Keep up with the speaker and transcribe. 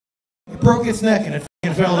broke its neck and it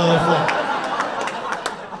f***ing fell to the floor.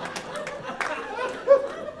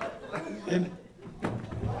 And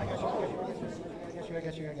I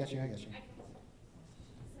got you.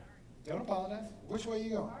 Don't apologize. Which way are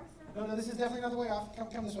you going? No, this is definitely not the way off.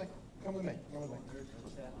 Come this way. Come with me.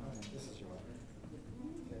 This is your way.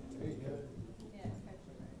 Okay, there you go.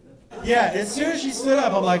 Yeah, as soon as she stood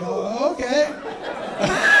up, I'm like, oh, okay.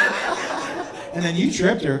 And then you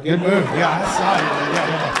tripped her. Good move. Yeah, I saw you.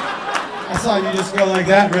 Yeah. I saw you just go like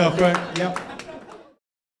that real quick. Yep.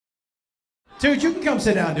 Dude, you can come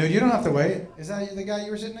sit down, dude. You don't have to wait. Is that the guy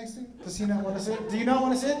you were sitting next to? Does he not want to sit? Do you not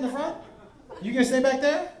want to sit in the front? You gonna stay back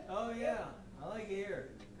there? Oh, yeah. I like it here.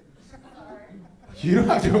 You don't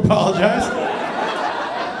have to apologize.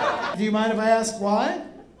 Do you mind if I ask why?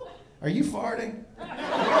 Are you farting?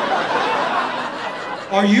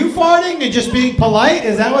 Are you farting and just being polite?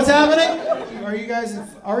 Is that what's happening? Are you guys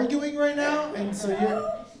arguing right now? And so you're...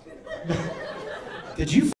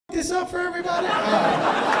 Did you f*** this up for everybody?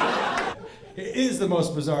 It is the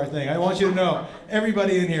most bizarre thing. I want you to know,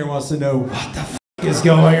 everybody in here wants to know what the f*** is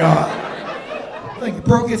going on. Like it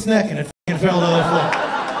broke its neck and it f***ing fell to the floor.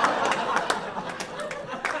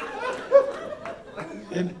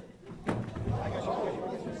 And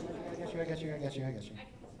I got you.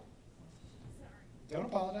 Don't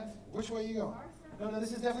apologize. Which way are you going? No,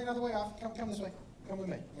 this is definitely not the way off. Come this way. Come with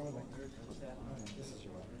me. This is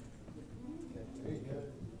your way. Okay, there you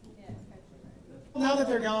go. Now that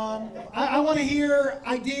they're gone, I want to hear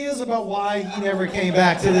ideas about why he never came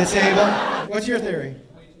back to the table. What's your theory?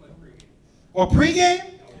 Well, pregame?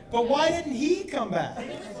 But why didn't he come back?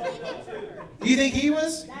 Do you think he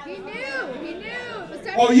was? He knew.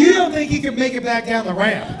 Oh, you don't think he could make it back down the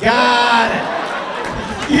ramp? Got it.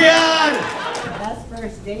 That's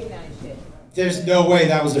first date night shit. There's no way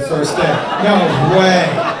that was the first date. No way.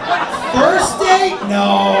 First date?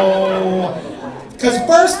 No. Because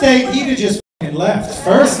first date, he'd have just f***ing left.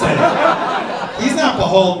 First date. He's not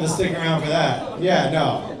beholden to stick around for that. Yeah,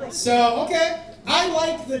 no. So, okay. I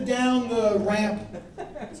like the down the ramp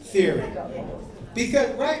theory.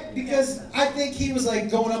 Because I think he was like,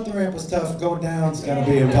 going up the ramp was tough, going down's gonna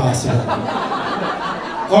be impossible.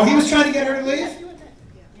 Oh, he was trying to get her to leave?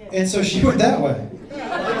 And so she went that way.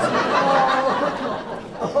 Yeah.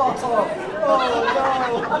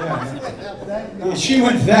 She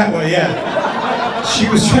went that way, yeah. She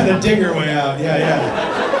was trying to dig her way out,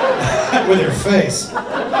 yeah. With her face.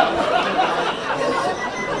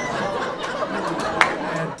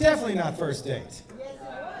 And definitely not first date.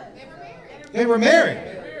 They were married.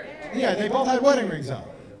 Yeah, they both had wedding rings on.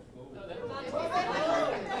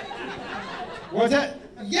 What's that?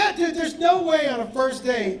 Yeah, dude, there's no way on a first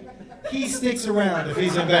date he sticks around if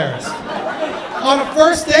he's embarrassed. On a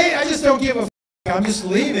first date, I just don't give a f***. I'm just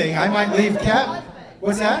leaving. I might leave Cat.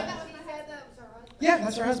 What's that? Yeah,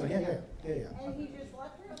 that's her husband. Yeah. And he just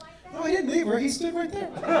left her like that? No, he didn't leave her. He stood right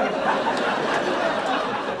there.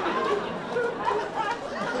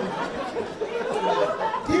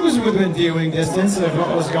 He was within viewing distance of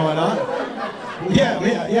what was going on. Yeah.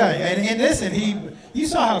 And listen, you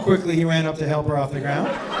saw how quickly he ran up to help her off the ground.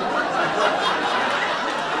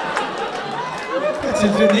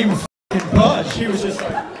 It didn't even f***ing budge. He was just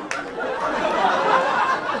like...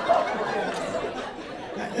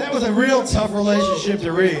 That was a real tough relationship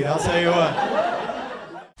to read, I'll tell you what.